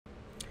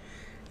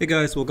Hey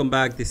guys, welcome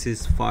back. This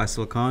is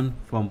Faisal Khan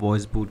from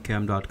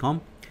voicebootcamp.com.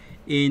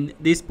 In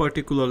this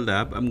particular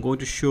lab, I'm going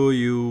to show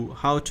you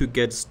how to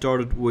get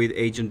started with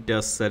agent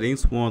desk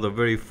settings, one of the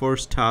very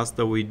first tasks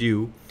that we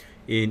do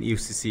in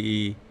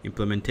UCCE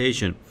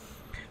implementation.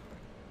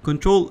 We're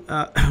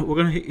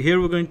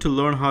going to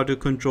learn how to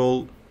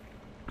control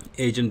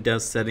agent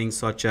desk settings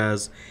such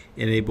as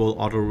enable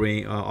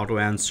auto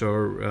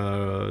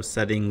answer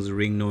settings,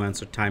 ring no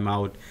answer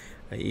timeout,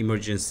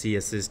 emergency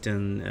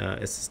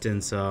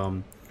assistance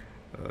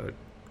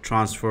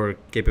transfer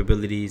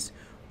capabilities.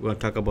 We're going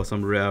to talk about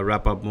some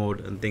wrap-up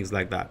mode and things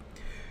like that.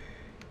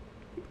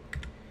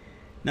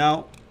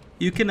 Now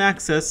you can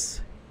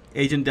access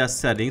agent desk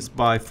settings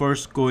by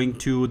first going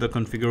to the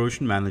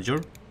configuration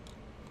manager,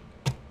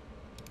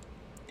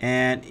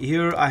 and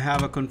here I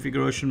have a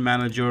configuration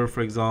manager.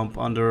 For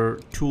example, under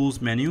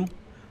tools menu,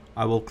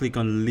 I will click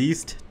on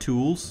list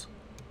tools,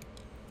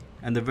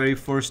 and the very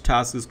first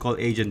task is called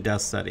agent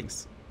desk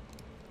settings.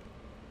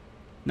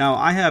 Now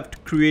I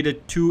have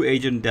created two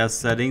agent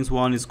desk settings.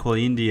 One is called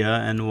India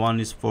and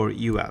one is for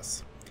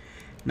US.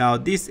 Now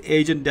this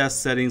agent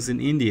desk settings in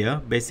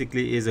India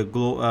basically is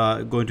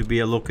going to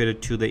be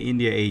allocated to the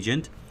India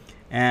agent,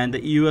 and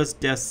the US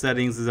desk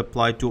settings is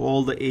applied to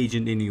all the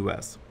agent in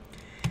US.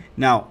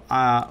 Now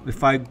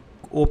if I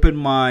open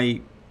my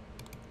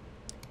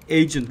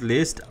agent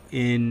list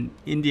in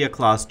India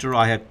cluster,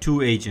 I have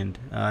two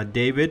agents,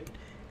 David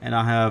and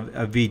I have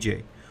a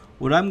VJ.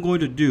 What I'm going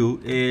to do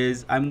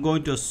is I'm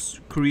going to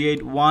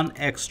create one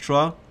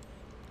extra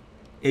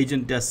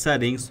agent desk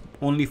settings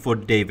only for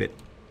David.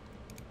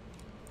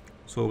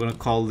 So we're going to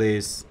call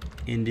this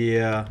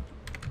India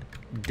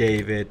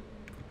David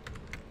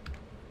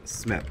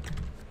Smith.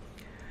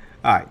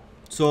 Alright,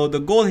 so the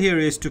goal here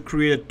is to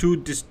create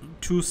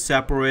two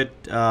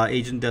separate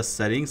agent desk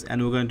settings,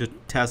 and we're going to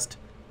test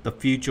the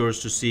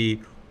features to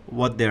see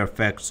what their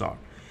effects are.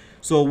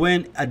 So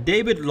when a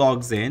David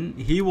logs in,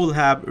 he will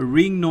have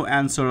ring no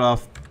answer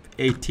of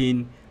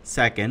 18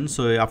 seconds.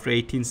 So after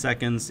 18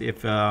 seconds,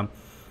 if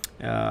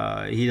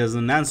he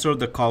doesn't answer,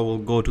 the call will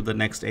go to the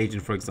next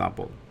agent, for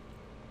example.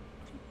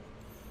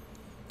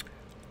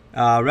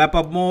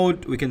 Wrap-up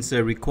mode, we can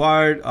say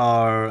required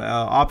or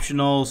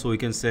optional. So we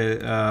can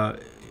say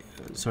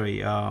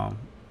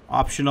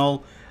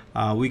optional.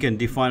 We can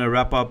define a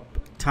wrap-up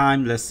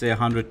time, let's say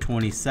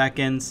 120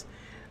 seconds.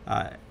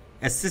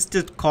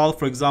 Assisted call,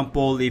 for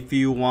example, if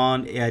you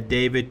want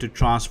David to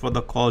transfer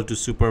the call to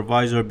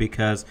supervisor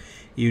because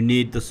you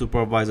need the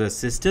supervisor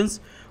assistance.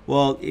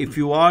 Well, if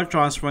you are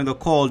transferring the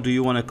call, do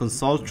you want a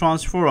consult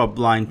transfer or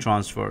blind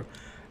transfer?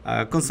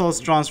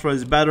 Consult transfer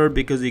is better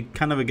because you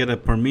kind of get a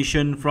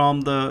permission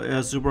from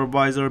the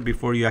supervisor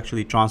before you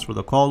actually transfer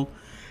the call,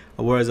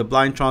 whereas a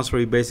blind transfer,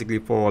 you basically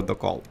forward the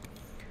call.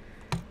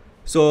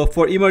 So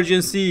for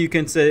emergency, you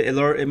can say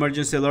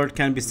emergency alert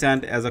can be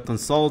sent as a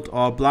consult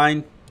or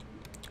blind.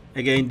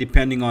 Again,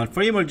 depending on,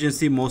 for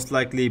emergency, most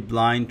likely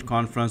blind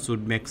conference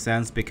would make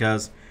sense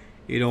because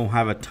you don't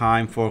have a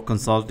time for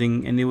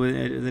consulting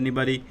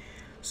anybody.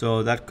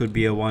 So that could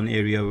be one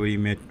area where you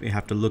may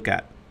have to look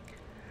at.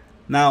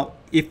 Now,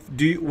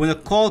 when a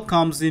call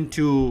comes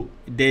into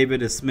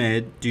David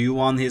Smith, do you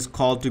want his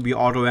call to be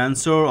auto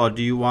answer, or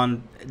do you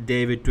want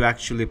David to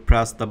actually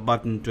press the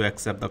button to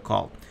accept the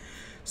call?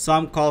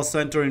 Some call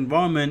center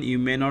environment, you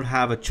may not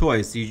have a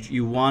choice.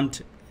 You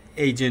want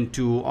agent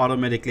to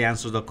automatically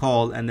answer the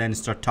call and then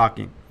start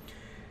talking,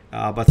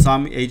 but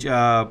some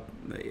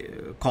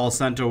call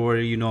center where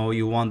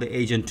you want the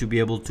agent to be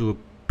able to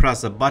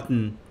press a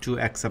button to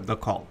accept the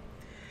call.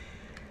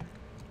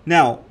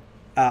 Now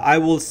I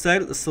will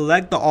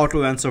select the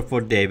auto answer for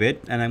David,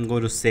 and I'm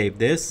going to save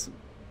this.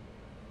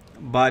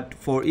 But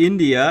for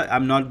India,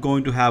 I'm not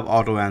going to have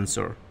auto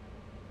answer,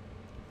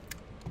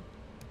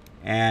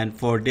 and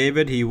for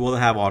David, he will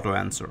have auto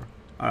answer.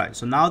 Alright,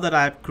 so now that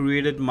I have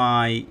created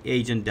my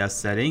agent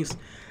desk settings,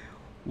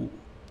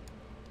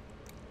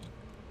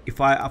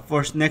 if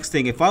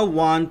I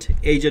want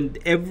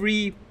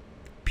every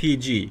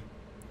PG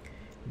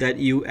that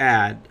you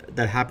add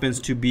that happens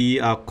to be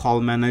a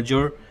call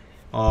manager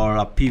or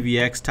a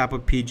PVX type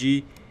of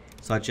PG,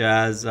 such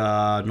as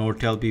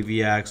Nortel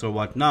PVX or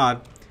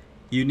whatnot,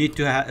 you need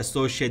to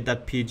associate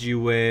that PG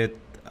with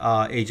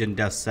agent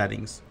desk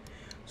settings.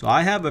 So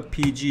I have a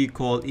PG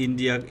called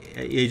India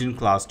agent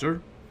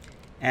cluster,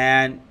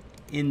 and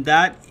in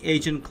that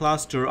agent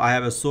cluster I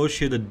have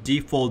associated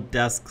default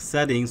desk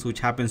settings, which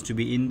happens to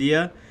be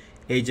India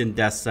agent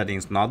desk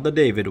settings, not the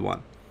David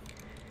one.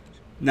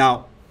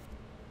 Now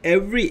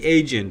every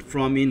agent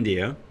from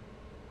India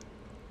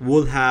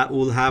will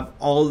have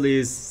all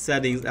these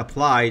settings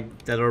applied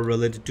that are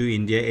related to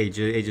India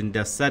agent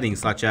desk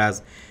settings, such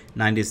as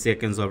 90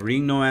 seconds of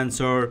ring no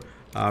answer,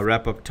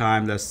 wrap-up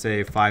time, let's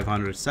say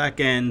 500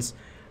 seconds.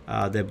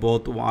 They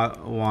both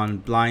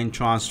want blind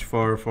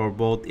transfer for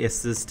both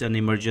assist and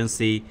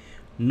emergency,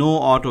 no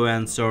auto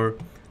answer.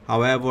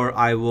 However,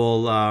 I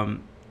will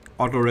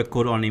auto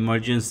record on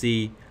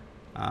emergency,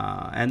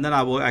 and then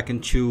I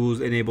can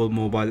choose enable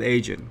mobile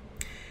agent.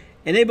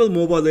 Enable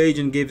mobile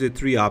agent gives you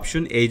three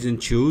options.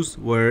 Agent choose,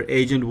 where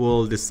agent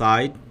will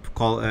decide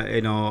call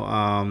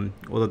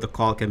whether the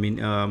call can be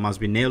must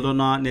be nailed or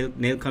not,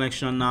 nailed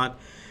connection or not.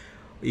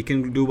 You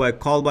can do by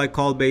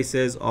call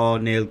basis or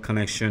nailed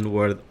connection,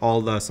 where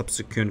all the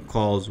subsequent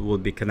calls will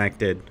be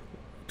connected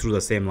through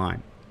the same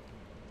line.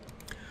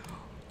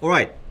 All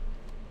right,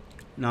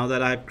 now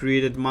that I've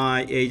created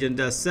my agent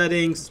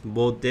settings,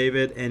 both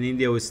David and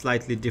India with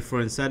slightly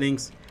different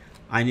settings,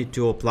 I need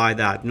to apply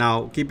that.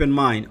 Now keep in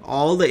mind,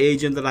 all the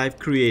agents that I've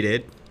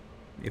created,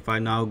 if I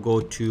now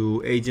go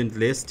to agent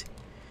list,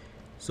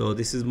 so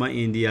this is my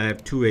India, I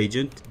have two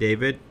agents,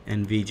 David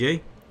and VJ.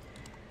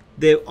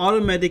 They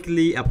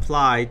automatically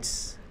applied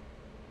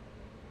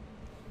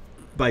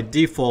by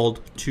default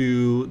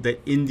to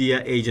the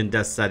India agent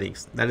desk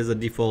settings. That is the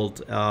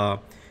default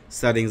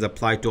settings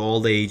applied to all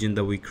the agents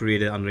that we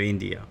created under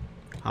India.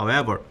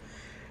 However,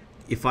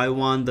 if I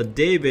want the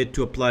David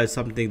to apply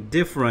something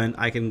different,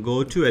 I can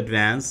go to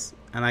advanced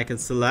and I can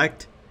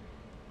select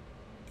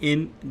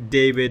in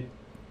David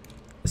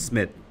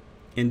Smith,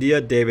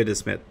 India David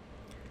Smith.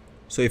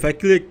 So if I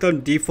click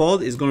on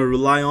default, it's going to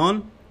rely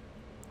on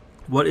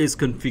what is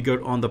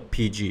configured on the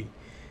PG.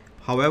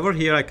 However,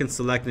 here I can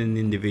select an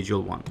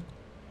individual one.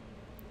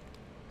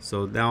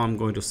 So now I'm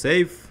going to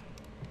save.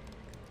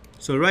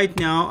 So right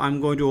now I'm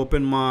going to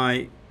open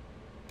my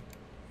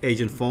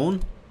agent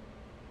phone.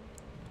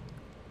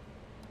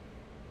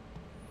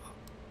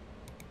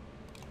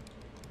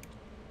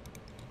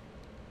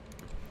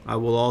 I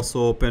will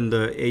also open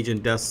the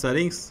agent desk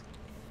settings.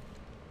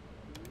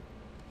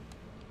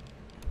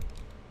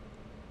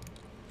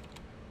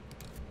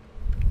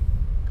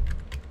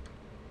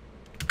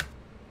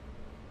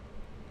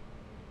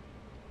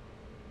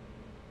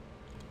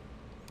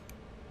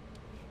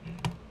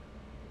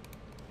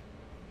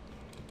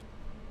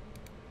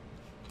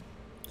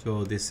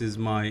 So this is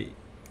my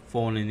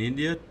phone in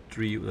India.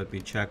 Let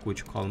me check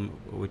which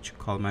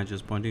call match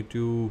is pointing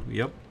to.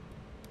 Yep.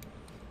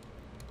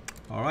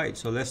 All right,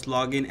 so let's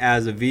log in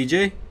as a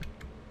VJ,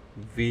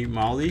 V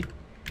Mali,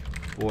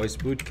 voice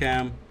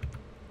bootcamp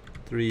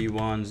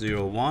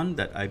 3101.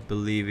 That I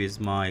believe is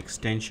my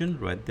extension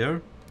right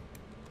there.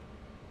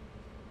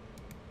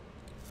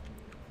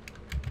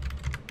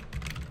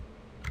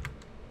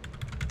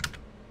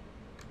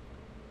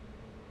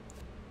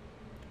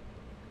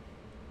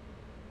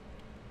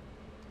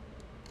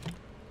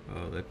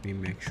 Let me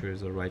make sure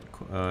it's the right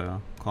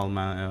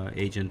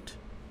agent.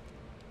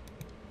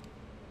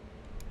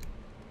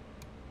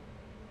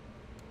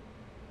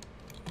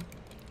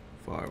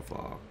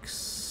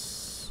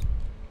 Firefox.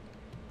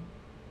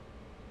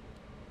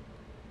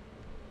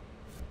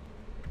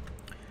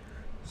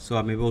 So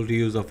I'm able to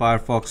use the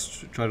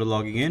Firefox to try to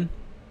logging in.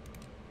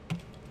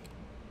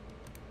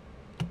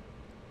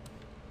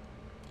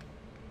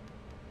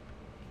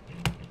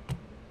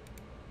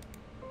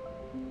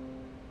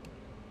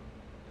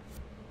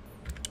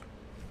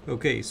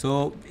 Okay,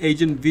 so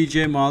agent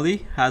VJ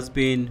Mali has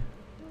been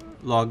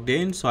logged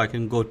in, so I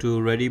can go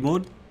to ready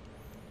mode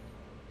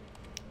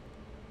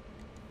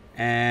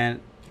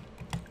and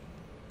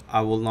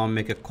I will now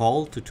make a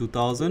call to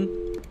 2000.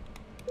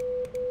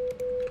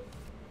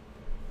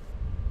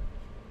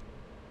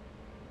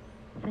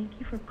 Thank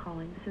you for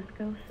calling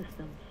Cisco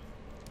Systems.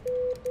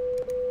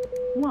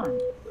 1.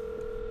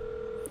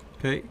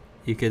 Okay,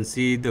 you can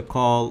see the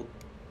call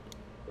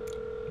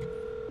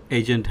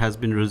agent has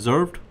been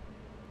reserved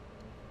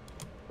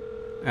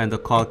and the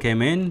call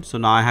came in. So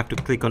now I have to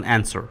click on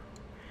answer.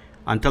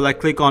 Until I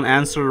click on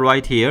answer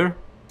right here,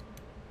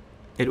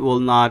 it will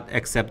not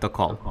accept the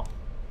call.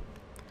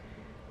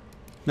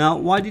 Now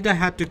why did I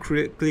have to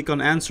click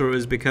on answer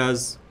is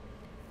because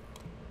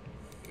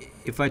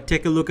if I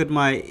take a look at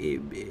my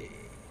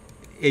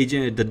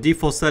agent, the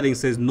default setting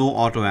says no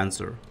auto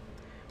answer,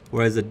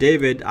 whereas the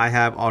David I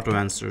have auto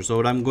answer. So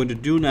what I'm going to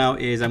do now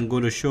is I'm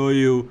going to show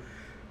you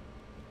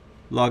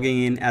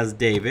logging in as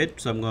David.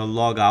 So I'm going to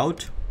log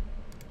out.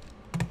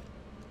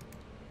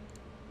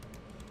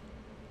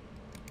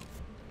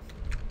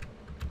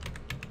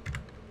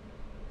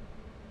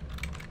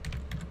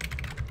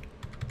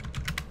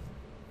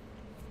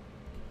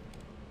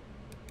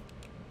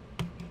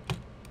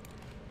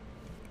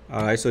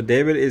 Alright, so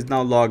David is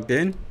now logged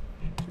in.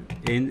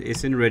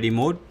 It's in ready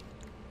mode.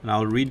 And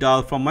I'll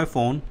redial from my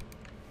phone.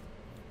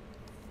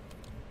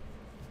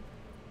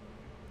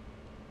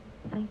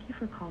 Thank you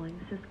for calling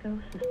Cisco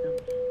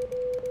Systems.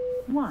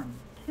 1,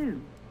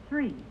 2,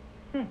 3,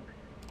 6.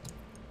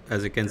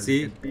 As you can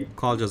see,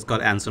 call just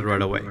got answered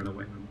right away.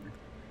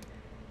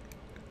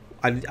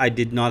 I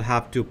did not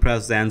have to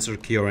press the answer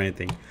key or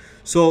anything.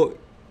 So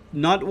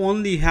not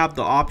only have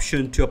the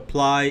option to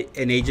apply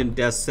an agent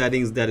desk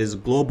settings that is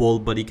global,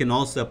 but you can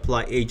also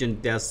apply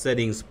agent desk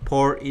settings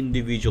per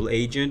individual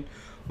agent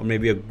or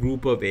maybe a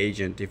group of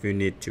agent if you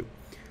need to.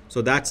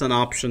 So that's an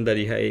option that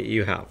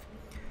you have.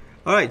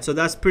 All right, so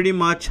that's pretty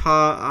much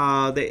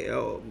how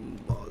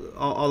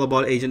all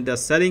about agent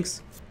desk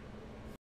settings.